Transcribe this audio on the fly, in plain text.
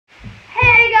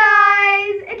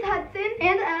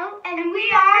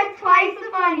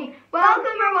funny.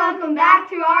 Welcome back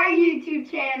to our YouTube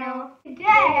channel.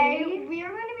 Today we are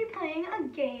going to be playing a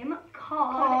game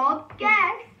called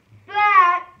Guess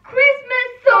That Christmas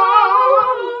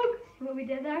Song. See what we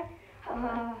did there?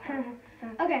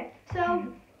 Okay, so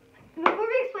before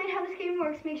we explain how this game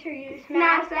works, make sure you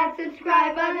smash that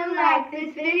subscribe button, like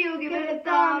this video, give it a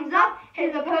thumbs up,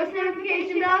 hit the post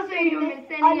notification bell so you don't miss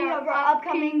any of our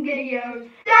upcoming videos.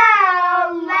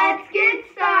 So let's get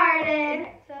started.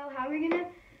 So how are we gonna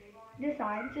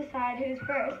decide who's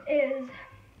first is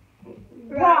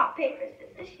rock, paper,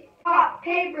 scissors, shoot. Rock,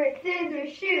 paper,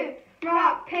 scissors, shoot.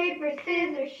 Rock, paper,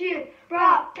 scissors, shoot.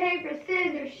 Rock, paper,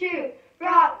 scissors, shoot.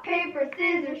 Rock, paper,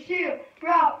 scissors, shoot.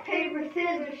 Rock, paper,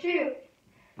 scissors, shoot.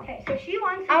 Okay, so she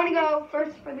wants to... I want to go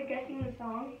first for the guessing the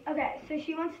song. Okay, so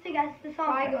she wants to guess the song.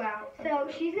 I go out. So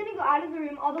she's going to go out of the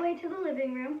room all the way to the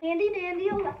living room. Handy dandy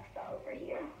Alexa over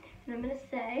here. And I'm going to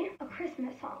say a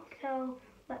Christmas song. So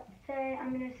let's say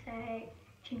I'm going to say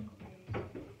Jingle Bells.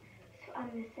 So I'm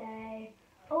going to say,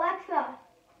 Alexa,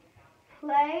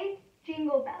 play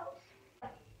Jingle Bells.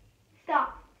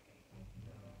 Stop.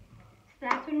 So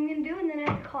that's what I'm going to do, and then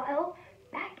I have to call Elle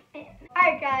back in.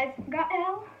 Alright guys, got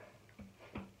Elle.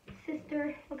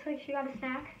 Sister, looks like she got a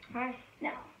snack. Hi.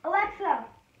 Now, Alexa,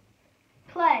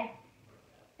 play.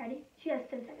 Ready? She has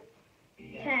 10 seconds.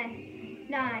 10,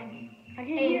 9, I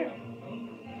can 8. hear.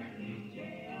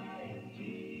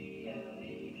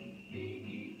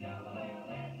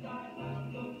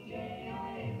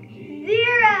 0.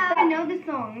 I know this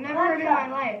song. Never heard it in my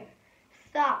life.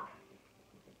 Stop.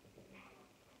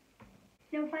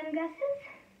 No final guesses?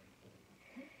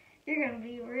 You're going to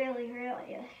be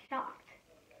really shocked.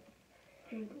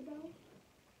 Jingle Bells.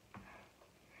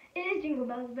 It is Jingle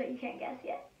Bells, but you can't guess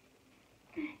yet.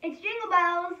 It's Jingle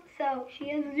Bells, so she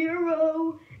has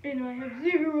 0, and I have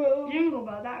 0. Jingle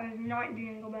Bells. That was not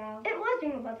Jingle Bells. It was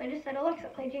Jingle Bells. I just said, Alexa,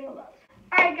 play Jingle Bells.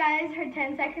 Alright guys, her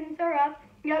 10 seconds are up.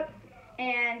 Yep.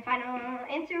 And final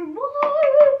answer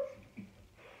was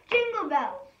Jingle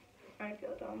Bells. I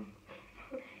feel dumb.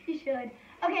 You should.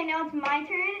 Okay, now it's my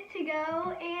turn to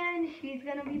go, and she's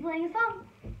going to be playing a song.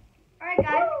 Alright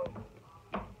guys. Woo!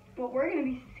 What we're going to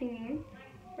be singing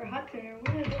for Hudson, or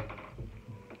what is it?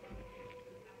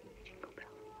 Jingle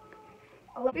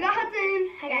Bells. We got Hudson,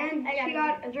 and she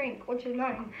got a drink, which is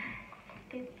mine.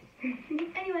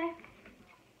 Anyway.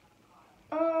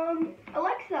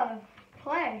 Alexa,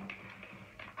 play.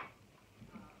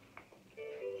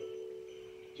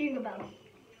 Jingle Bells.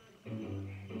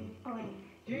 Oh, wait.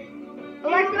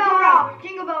 Alexa, Bell Rock.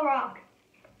 Jingle Bell Rock.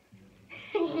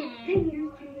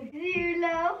 0,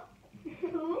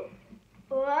 2,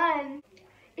 1.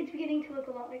 It's beginning to look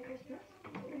a lot like Christmas.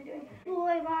 That's what I'm doing.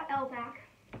 Boy got Elle back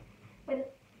with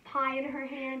a pie in her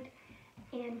hand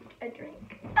and a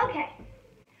drink. Okay.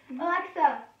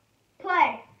 Alexa,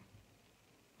 play.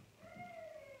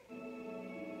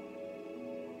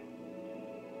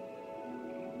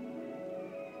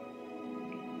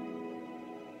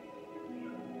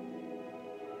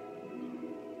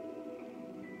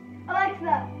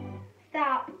 Alexa,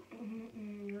 stop.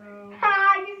 No.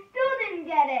 Ha, you still didn't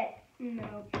get it.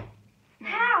 No.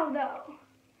 How though?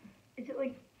 Is it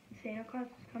like Santa Claus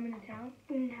is coming to town?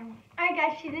 No. Alright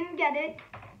guys, she didn't get it.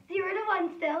 0 to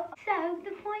 1 still. So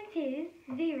the point is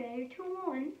 0 to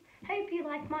 1. Hope you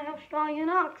like my Australian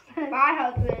accent. Bye,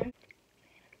 Hudson.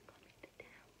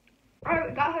 Alright,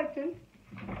 we got Hudson.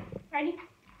 Ready?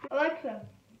 Alexa,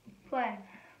 play.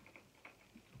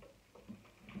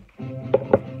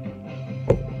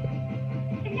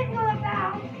 It didn't go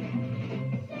about.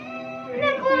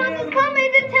 Nicholas is coming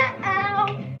to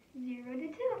town. 0 to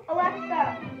 2. Alexa,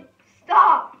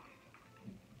 stop.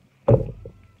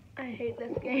 I hate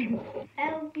this game.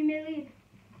 Elle, you may leave.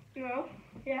 No?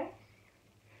 Yes?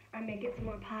 I may get some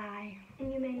more pie.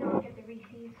 And you may not get the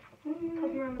Reese's.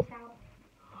 Because we're almost out.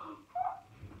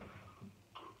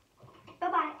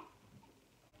 Bye-bye.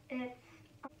 It's...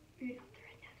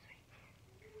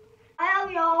 I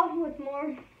love y'all with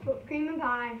more cream and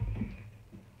pie.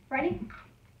 Ready?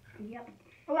 Yep.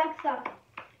 Alexa,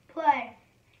 play.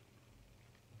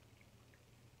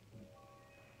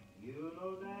 You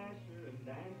know Dasher and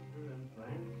Dancer and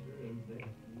Prancer and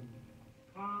Vixen,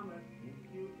 Comet and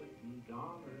Cupid and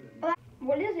Donner and...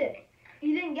 What is it?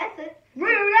 You didn't guess it.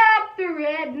 Rudolph the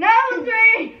red-nosed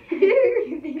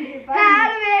reindeer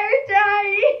had a very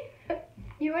shiny.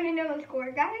 You want to know the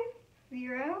score, guys?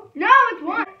 0. No, it's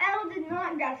 1. Elle did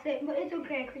not guess it, but it's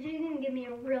okay because she didn't give me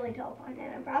a really tough one,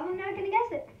 and I'm probably not going to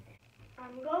guess it.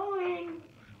 I'm going.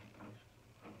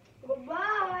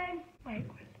 Goodbye. Wait.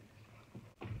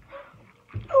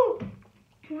 Ooh,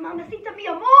 Mamacita mi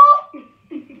amor.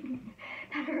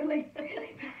 That hurt like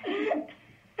really bad.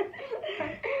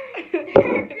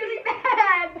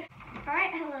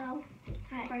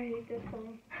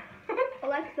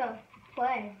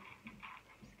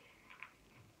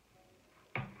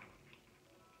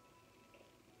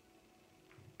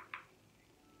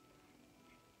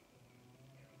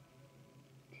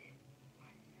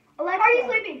 Alexa, are you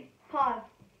sleeping? Pause.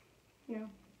 No.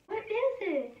 What is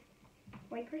it?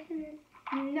 White person.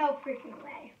 No freaking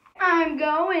way. I'm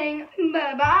going.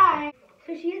 Bye-bye.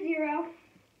 So she is 0,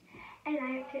 and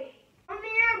I have 2. Come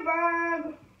here,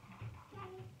 Berg.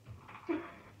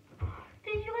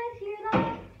 Did you guys hear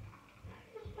that?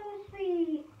 It's so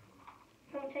sweet.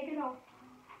 Don't take it off.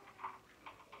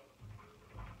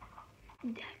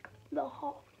 Deck the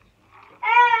hall.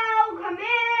 Elle, come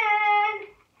in.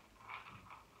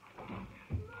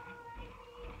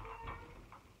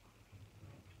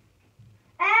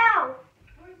 Elle.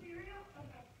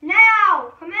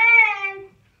 Now, come in.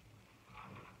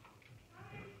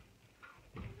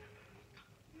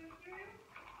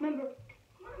 Remember.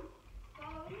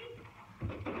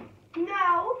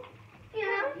 No.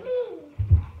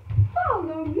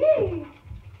 Follow me.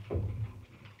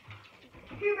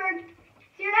 Here, Berg.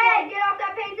 Hey, get off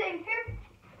that painting. Here.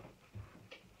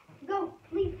 Go.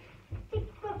 Leave.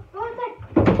 Go inside.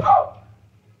 Oh!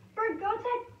 Berg, go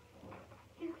inside.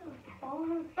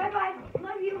 Bye-bye.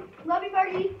 Love you. Love you,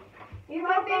 Bergie. You're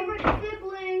my favorite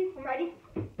sibling. I'm ready.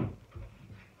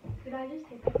 Did I just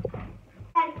take it?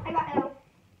 I got Elle.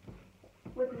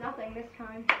 With nothing this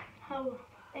time. Oh,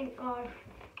 thank God.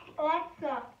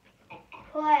 Alexa,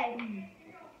 play.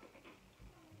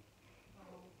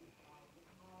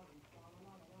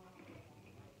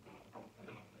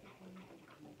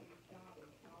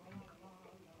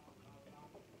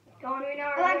 Dawn, we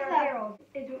now Alexa. are carols.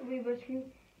 Is what we wish you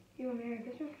a Merry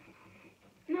Christmas?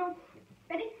 No.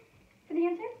 Ready? For the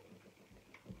answer?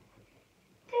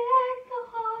 Deck the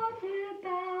halls with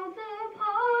boughs of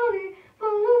holly. La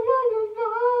la la la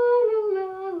la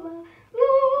la la.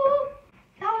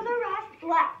 That was our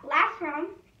last round.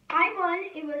 I won.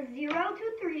 It was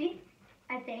 0-3,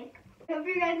 I think. Hope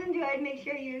you guys enjoyed. Make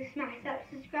sure you smash that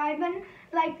subscribe button,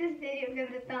 like this video, give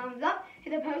it a thumbs up,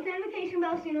 hit the post notification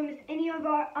bell so you don't miss any of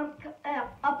our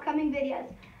upcoming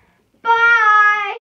videos. Bye!